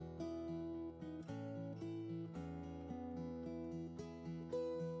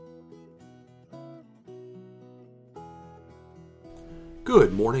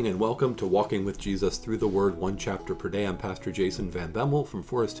Good morning and welcome to Walking with Jesus Through the Word, one chapter per day. I'm Pastor Jason Van Bemmel from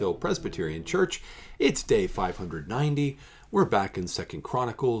Forest Hill Presbyterian Church. It's day 590. We're back in 2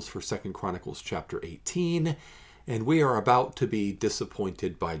 Chronicles for 2 Chronicles chapter 18, and we are about to be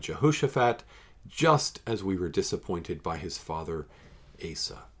disappointed by Jehoshaphat, just as we were disappointed by his father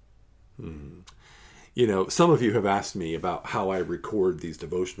Asa. You know, some of you have asked me about how I record these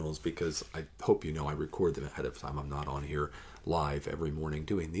devotionals, because I hope you know I record them ahead of time. I'm not on here live every morning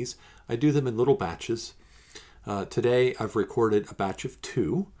doing these. I do them in little batches. Today I've recorded a batch of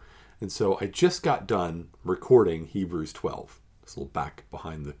 2, and so I just got done recording Hebrews 12. This little back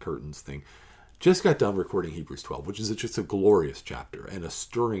behind the curtains thing. Just got done recording Hebrews 12, which is just a glorious chapter and a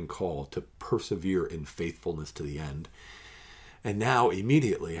stirring call to persevere in faithfulness to the end. And now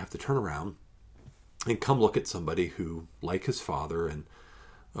immediately I have to turn around and come look at somebody who, like his father, and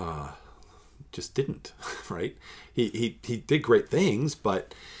just didn't, right? He did great things,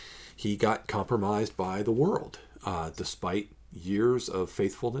 but he got compromised by the world. Despite years of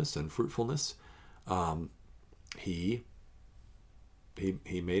faithfulness and fruitfulness, he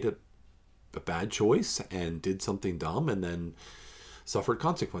made a bad choice and did something dumb and then suffered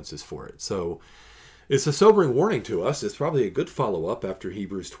consequences for it. So it's a sobering warning to us. It's probably a good follow-up after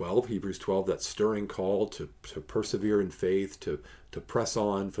Hebrews 12. Hebrews 12, that stirring call to persevere in faith, to press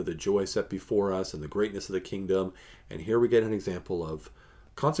on for the joy set before us and the greatness of the kingdom. And here we get an example of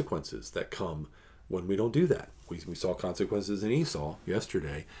consequences that come when we don't do that. We saw consequences in Esau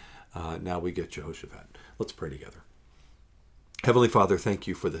yesterday. Now we get Jehoshaphat. Let's pray together. Heavenly Father, thank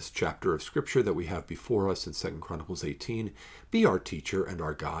you for this chapter of Scripture that we have before us in 2 Chronicles 18. Be our teacher and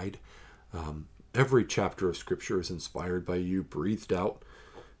our guide. Every chapter of Scripture is inspired by you, breathed out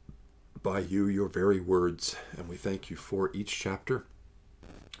by you, your very words, and we thank you for each chapter.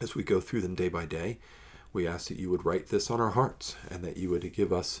 As we go through them day by day, we ask that you would write this on our hearts and that you would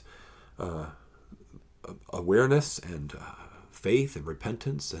give us awareness and faith and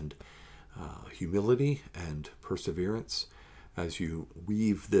repentance and humility and perseverance as you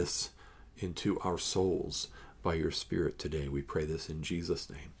weave this into our souls by your Spirit today. We pray this in Jesus'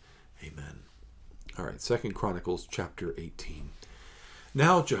 name. Amen. All right, 2 Chronicles chapter 18.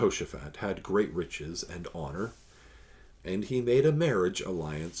 Now Jehoshaphat had great riches and honor, and he made a marriage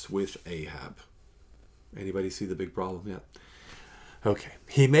alliance with Ahab. Anybody see the big problem yet? Okay.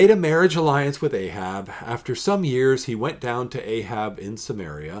 He made a marriage alliance with Ahab. After some years, he went down to Ahab in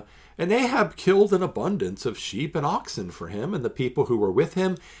Samaria, and Ahab killed an abundance of sheep and oxen for him and the people who were with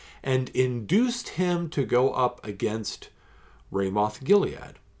him, and induced him to go up against Ramoth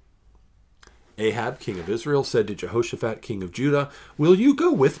Gilead. Ahab, king of Israel, said to Jehoshaphat, king of Judah, "Will you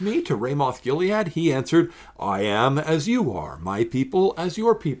go with me to Ramoth Gilead?" He answered, "I am as you are, my people as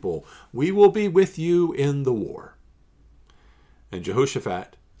your people. We will be with you in the war." And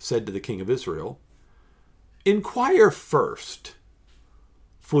Jehoshaphat said to the king of Israel, "Inquire first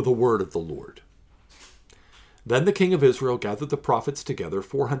for the word of the Lord." Then the king of Israel gathered the prophets together,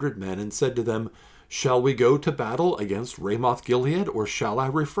 400 men, and said to them, "Shall we go to battle against Ramoth Gilead, or shall I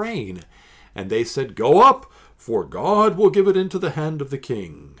refrain?" And they said, "Go up, for God will give it into the hand of the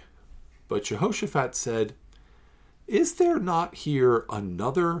king." But Jehoshaphat said, "Is there not here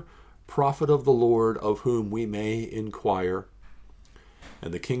another prophet of the Lord of whom we may inquire?"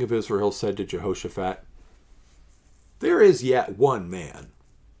 And the king of Israel said to Jehoshaphat, "There is yet one man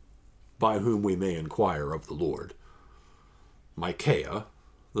by whom we may inquire of the Lord, Micaiah,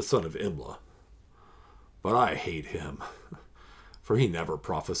 the son of Imlah. But I hate him, for he never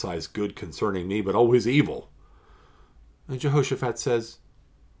prophesies good concerning me, but always evil." And Jehoshaphat says,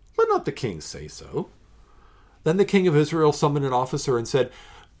 "Let not the king say so." Then the king of Israel summoned an officer and said,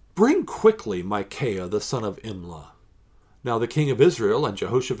 "Bring quickly Micaiah, the son of Imlah." Now the king of Israel and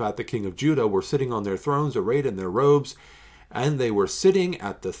Jehoshaphat, the king of Judah, were sitting on their thrones, arrayed in their robes, and they were sitting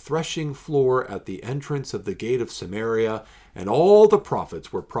at the threshing floor at the entrance of the gate of Samaria, and all the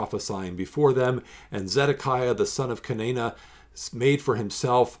prophets were prophesying before them, and Zedekiah, the son of Kenana, made for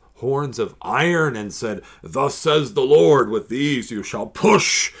himself horns of iron and said, "Thus says the Lord, with these you shall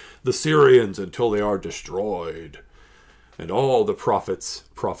push the Syrians until they are destroyed." And all the prophets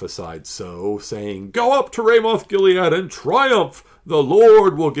prophesied so, saying, "Go up to Ramoth Gilead and triumph. The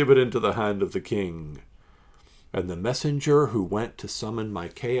Lord will give it into the hand of the king." And the messenger who went to summon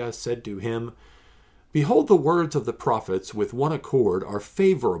Micaiah said to him, "Behold, the words of the prophets with one accord are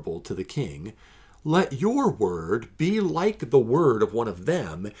favorable to the king. Let your word be like the word of one of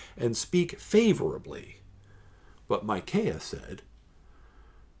them, and speak favorably." But Micaiah said,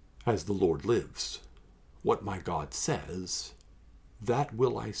 "As the Lord lives, what my God says, that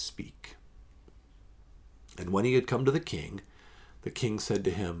will I speak." And when he had come to the king, The king said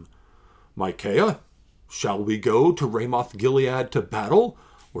to him, Micaiah, shall we go to Ramoth Gilead to battle,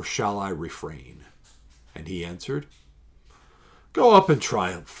 or shall I refrain? And he answered, Go up in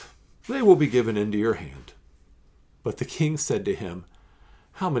triumph. They will be given into your hand. But the king said to him,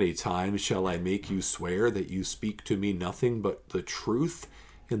 How many times shall I make you swear that you speak to me nothing but the truth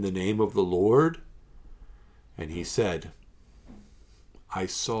in the name of the Lord? And he said, I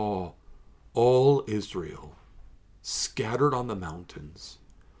saw all Israel scattered on the mountains,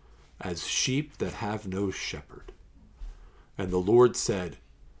 as sheep that have no shepherd. And the Lord said,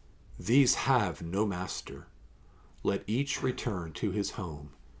 These have no master. Let each return to his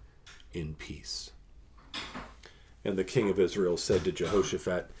home in peace. And the king of Israel said to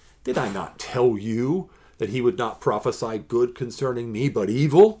Jehoshaphat, Did I not tell you that he would not prophesy good concerning me, but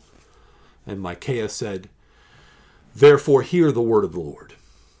evil? And Micaiah said, Therefore hear the word of the Lord.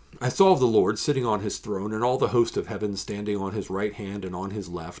 I saw the Lord sitting on his throne, and all the host of heaven standing on his right hand and on his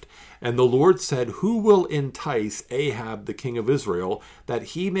left. And the Lord said, Who will entice Ahab the king of Israel, that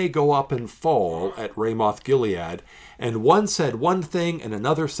he may go up and fall at Ramoth Gilead? And one said one thing, and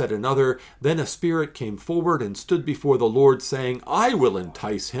another said another. Then a spirit came forward and stood before the Lord, saying, I will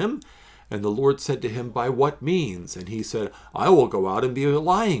entice him. And the Lord said to him, By what means? And he said, I will go out and be a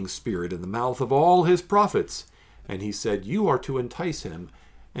lying spirit in the mouth of all his prophets. And he said, You are to entice him,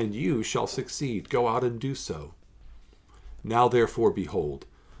 and you shall succeed. Go out and do so. Now therefore, behold,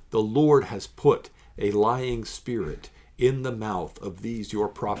 the Lord has put a lying spirit in the mouth of these your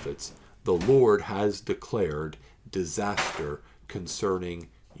prophets. The Lord has declared disaster concerning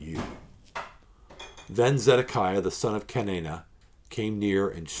you. Then Zedekiah the son of Kenana came near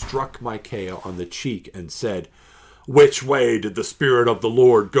and struck Micaiah on the cheek and said, Which way did the Spirit of the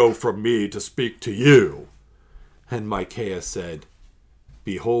Lord go from me to speak to you? And Micaiah said,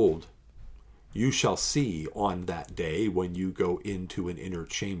 Behold, you shall see on that day when you go into an inner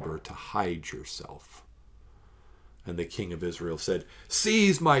chamber to hide yourself. And the king of Israel said,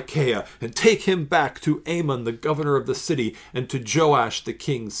 Seize Micaiah, and take him back to Amon the governor of the city, and to Joash the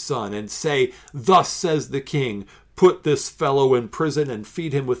king's son, and say, Thus says the king, Put this fellow in prison, and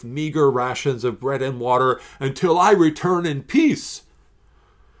feed him with meager rations of bread and water, until I return in peace.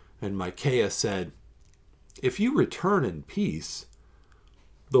 And Micaiah said, If you return in peace,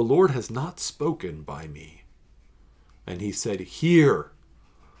 the Lord has not spoken by me. And he said, Hear,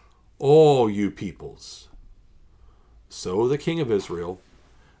 all you peoples. So the king of Israel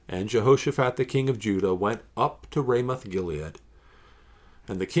and Jehoshaphat the king of Judah went up to Ramoth Gilead.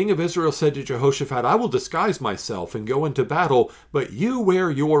 And the king of Israel said to Jehoshaphat, I will disguise myself and go into battle, but you wear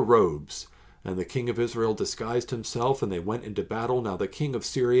your robes. And the king of Israel disguised himself, and they went into battle. Now the king of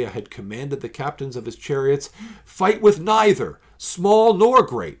Syria had commanded the captains of his chariots, Fight with neither small nor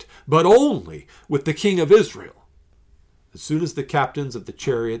great, but only with the king of Israel. As soon as the captains of the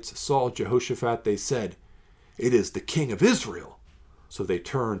chariots saw Jehoshaphat, they said, It is the king of Israel. So they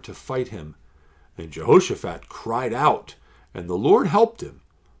turned to fight him. And Jehoshaphat cried out, and the Lord helped him.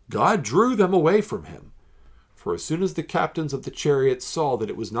 God drew them away from him. For as soon as the captains of the chariots saw that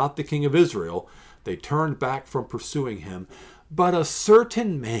it was not the king of Israel, they turned back from pursuing him. But a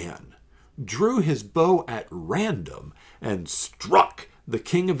certain man drew his bow at random and struck the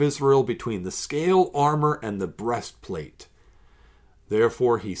king of Israel between the scale armor and the breastplate.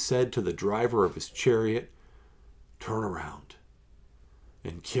 Therefore he said to the driver of his chariot, Turn around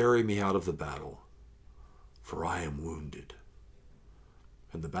and carry me out of the battle, for I am wounded.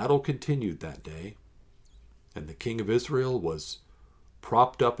 And the battle continued that day. And the king of Israel was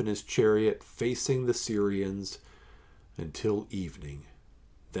propped up in his chariot, facing the Syrians until evening.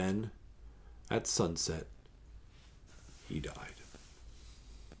 Then, at sunset, he died.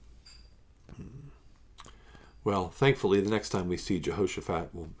 Well, thankfully, the next time we see Jehoshaphat,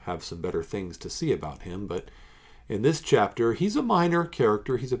 we'll have some better things to see about him. But in this chapter, he's a minor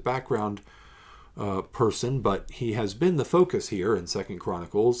character. He's a background person, but he has been the focus here in 2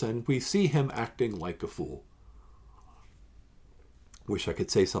 Chronicles, and we see him acting like a fool. Wish I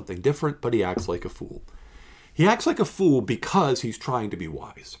could say something different, but he acts like a fool. He acts like a fool because he's trying to be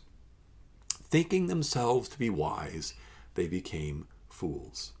wise. Thinking themselves to be wise, they became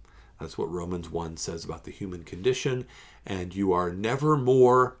fools. That's what Romans 1 says about the human condition, and you are never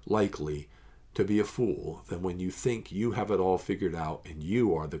more likely to be a fool than when you think you have it all figured out and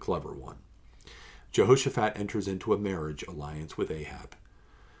you are the clever one. Jehoshaphat enters into a marriage alliance with Ahab.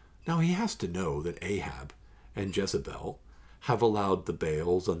 Now he has to know that Ahab and Jezebel have allowed the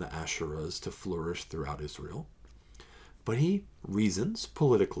Baals and the Asherahs to flourish throughout Israel. But he reasons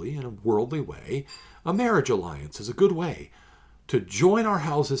politically in a worldly way. A marriage alliance is a good way to join our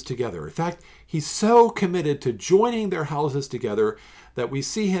houses together. In fact, he's so committed to joining their houses together that we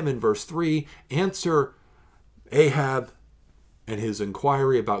see him in verse 3 answer Ahab and his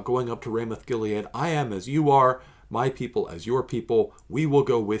inquiry about going up to Ramoth Gilead. I am as you are, my people as your people. We will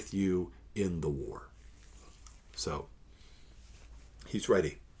go with you in the war. So he's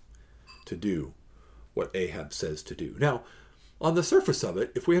ready to do what Ahab says to do. Now, on the surface of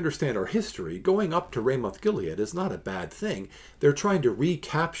it, if we understand our history, going up to Ramoth Gilead is not a bad thing. They're trying to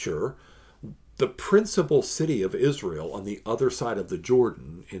recapture the principal city of Israel on the other side of the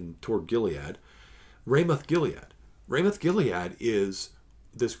Jordan toward Gilead, Ramoth Gilead. Ramoth Gilead is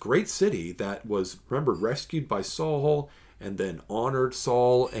this great city that was, remember, rescued by Saul and then honored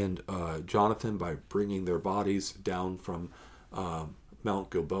Saul and Jonathan by bringing their bodies down from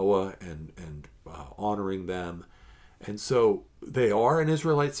Mount Gilboa and honoring them. And so they are an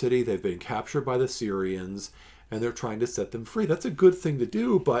Israelite city. They've been captured by the Syrians, and they're trying to set them free. That's a good thing to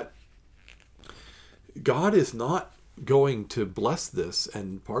do, but God is not going to bless this,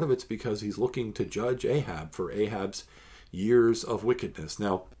 and part of it's because he's looking to judge Ahab for Ahab's years of wickedness.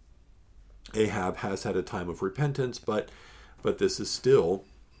 Now, Ahab has had a time of repentance, but this is still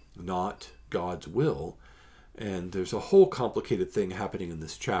not God's will. And there's a whole complicated thing happening in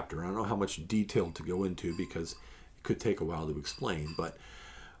this chapter. I don't know how much detail to go into because it could take a while to explain. But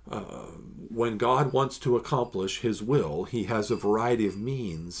when God wants to accomplish his will, he has a variety of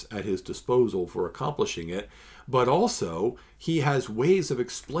means at his disposal for accomplishing it. But also, he has ways of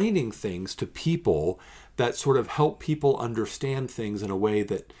explaining things to people that sort of help people understand things in a way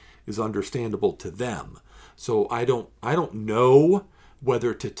that is understandable to them. So I don't know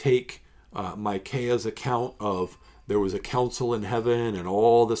whether to take Micaiah's account of there was a council in heaven and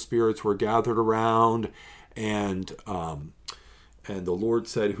all the spirits were gathered around, and the Lord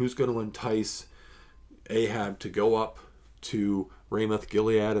said, who's going to entice Ahab to go up to Ramoth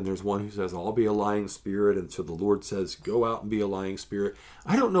Gilead? And there's one who says, I'll be a lying spirit. And so the Lord says, go out and be a lying spirit.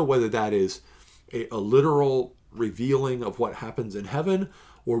 I don't know whether that is a literal revealing of what happens in heaven,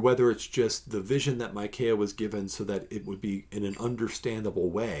 or whether it's just the vision that Micaiah was given so that it would be in an understandable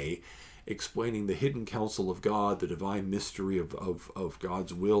way, explaining the hidden counsel of God, the divine mystery of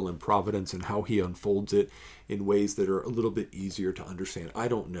God's will and providence, and how he unfolds it in ways that are a little bit easier to understand. I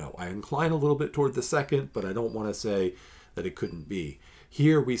don't know. I incline a little bit toward the second, but I don't want to say that it couldn't be.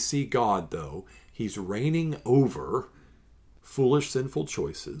 Here we see God, though. He's reigning over foolish, sinful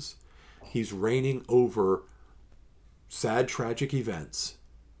choices. He's reigning over sad, tragic events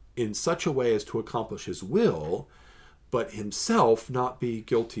in such a way as to accomplish his will, but himself not be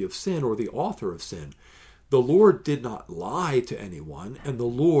guilty of sin or the author of sin. The Lord did not lie to anyone, and the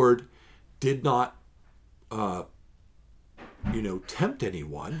Lord did not, tempt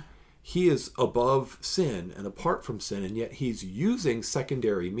anyone. He is above sin and apart from sin, and yet he's using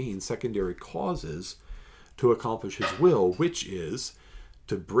secondary means, secondary causes to accomplish his will, which is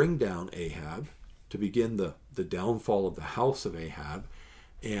to bring down Ahab, to begin the downfall of the house of Ahab,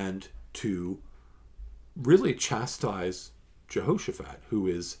 and to really chastise Jehoshaphat, who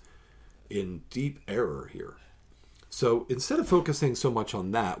is in deep error here. So instead of focusing so much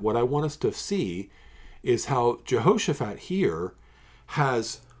on that, what I want us to see is how Jehoshaphat here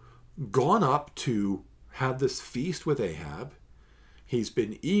has gone up to have this feast with Ahab. He's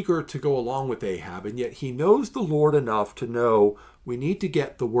been eager to go along with Ahab, and yet he knows the Lord enough to know we need to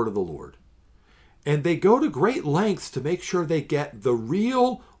get the word of the Lord. And they go to great lengths to make sure they get the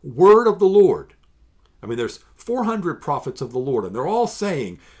real word of the Lord. I mean, there's 400 prophets of the Lord, and they're all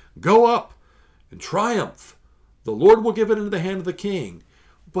saying, go up and triumph. The Lord will give it into the hand of the king.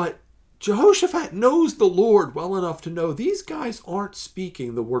 But Jehoshaphat knows the Lord well enough to know these guys aren't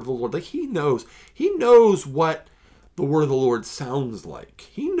speaking the word of the Lord. Like he knows what the word of the Lord sounds like.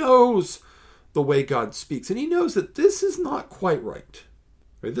 He knows the way God speaks, and he knows that this is not quite right.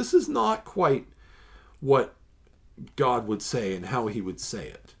 Right? This is not quite what God would say and how he would say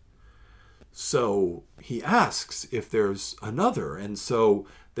it. So he asks if there's another, and so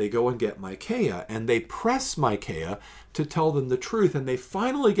they go and get Micaiah, and they press Micaiah to tell them the truth, and they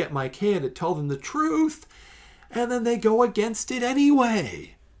finally get Micaiah to tell them the truth, and then they go against it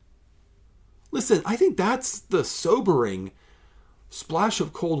anyway. Listen, I think that's the sobering splash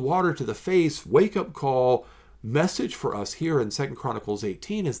of cold water to the face, wake-up call message for us here in 2 Chronicles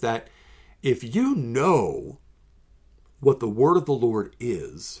 18 is that if you know what the word of the Lord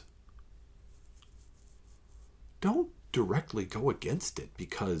is, don't directly go against it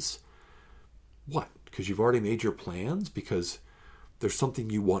because what? Because you've already made your plans? Because there's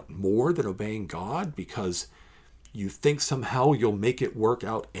something you want more than obeying God? Because you think somehow you'll make it work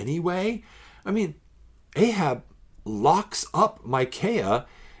out anyway? I mean, Ahab locks up Micaiah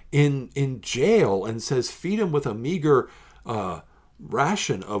in jail and says, feed him with a meager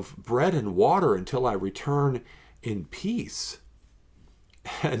ration of bread and water until I return in peace.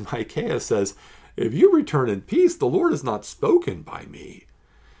 And Micaiah says, if you return in peace, the Lord has not spoken by me.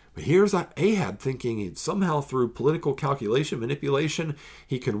 But here's Ahab thinking somehow through political calculation, manipulation,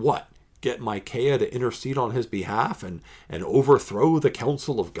 he can what? Get Micaiah to intercede on his behalf and overthrow the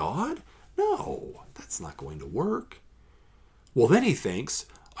counsel of God? No, that's not going to work. Well, then he thinks,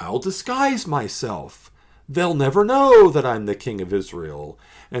 I'll disguise myself. They'll never know that I'm the king of Israel.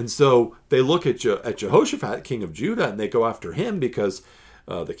 And so they look at Jehoshaphat, king of Judah, and they go after him because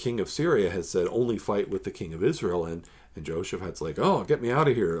the king of Syria has said, only fight with the king of Israel. And Jehoshaphat's like, oh, get me out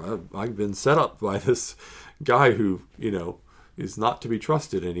of here. I've been set up by this guy who, is not to be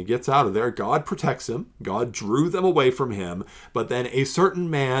trusted. And he gets out of there. God protects him. God drew them away from him. But then a certain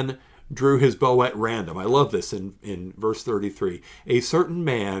man drew his bow at random. I love this in verse 33. A certain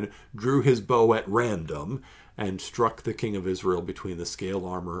man drew his bow at random and struck the king of Israel between the scale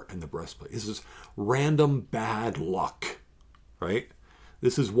armor and the breastplate. This is random bad luck, right?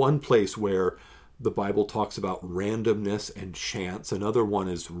 This is one place where the Bible talks about randomness and chance. Another one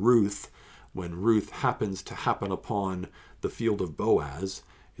is Ruth, when Ruth happens to happen upon the field of Boaz.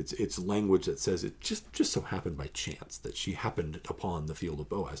 It's language that says it just so happened by chance that she happened upon the field of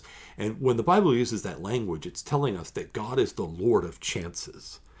Boaz. And when the Bible uses that language, it's telling us that God is the Lord of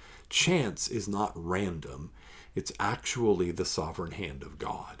chances. Chance is not random. It's actually the sovereign hand of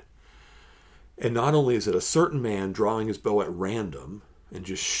God. And not only is it a certain man drawing his bow at random and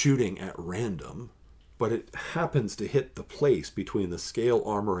just shooting at random, but it happens to hit the place between the scale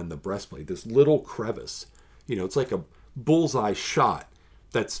armor and the breastplate, this little crevice. It's like a bullseye shot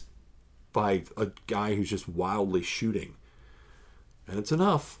that's by a guy who's just wildly shooting. And it's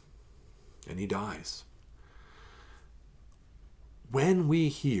enough. And he dies. When we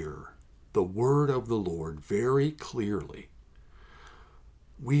hear the word of the Lord very clearly,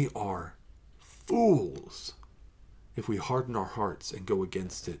 we are fools if we harden our hearts and go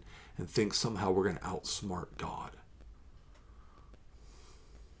against it and think somehow we're going to outsmart God.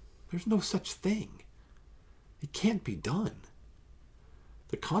 There's no such thing. It can't be done.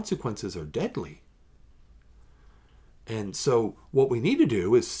 The consequences are deadly. And so what we need to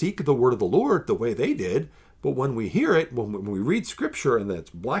do is seek the word of the Lord the way they did. But when we hear it, when we read scripture and that's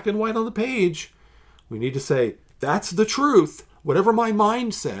black and white on the page, we need to say, that's the truth. Whatever my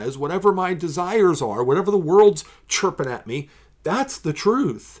mind says, whatever my desires are, whatever the world's chirping at me, that's the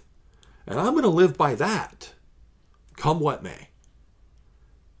truth. And I'm going to live by that. Come what may.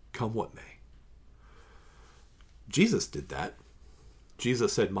 Come what may. Jesus did that.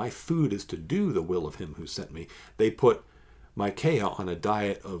 Jesus said, my food is to do the will of him who sent me. They put Micaiah on a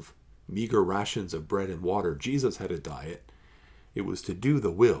diet of meager rations of bread and water. Jesus had a diet. It was to do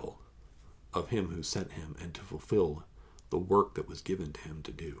the will of him who sent him and to fulfill the work that was given to him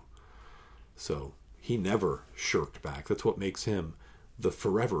to do. So he never shirked back. That's what makes him the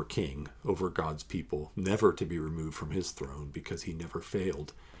forever king over God's people, never to be removed from his throne, because he never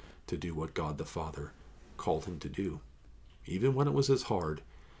failed to do what God the Father called him to do, even when it was as hard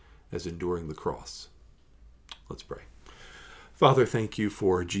as enduring the cross. Let's pray. Father, thank you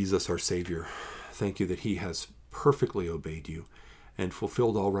for Jesus, our Savior. Thank you that he has perfectly obeyed you and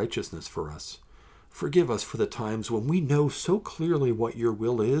fulfilled all righteousness for us. Forgive us for the times when we know so clearly what your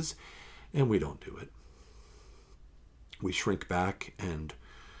will is and we don't do it. We shrink back and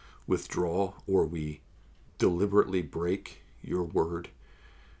withdraw, or we deliberately break your word.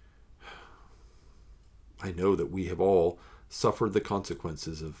 I know that we have all suffered the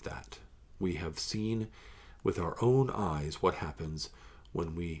consequences of that. We have seen with our own eyes what happens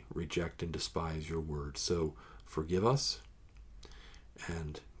when we reject and despise your word. So forgive us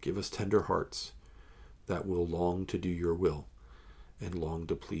and give us tender hearts that will long to do your will and long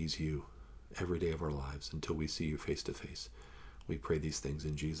to please you every day of our lives until we see you face to face. We pray these things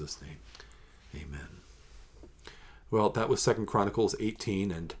in Jesus' name. Amen. Well, that was 2 Chronicles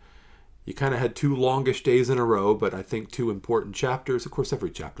 18, and you kind of had two longish days in a row, but I think two important chapters. Of course,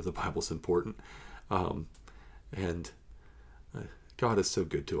 every chapter of the Bible is important. And God is so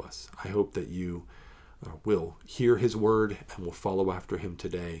good to us. I hope that you will hear his word and will follow after him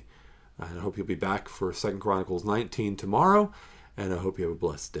today. And I hope you'll be back for 2 Chronicles 19 tomorrow. And I hope you have a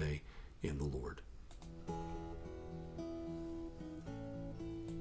blessed day in the Lord.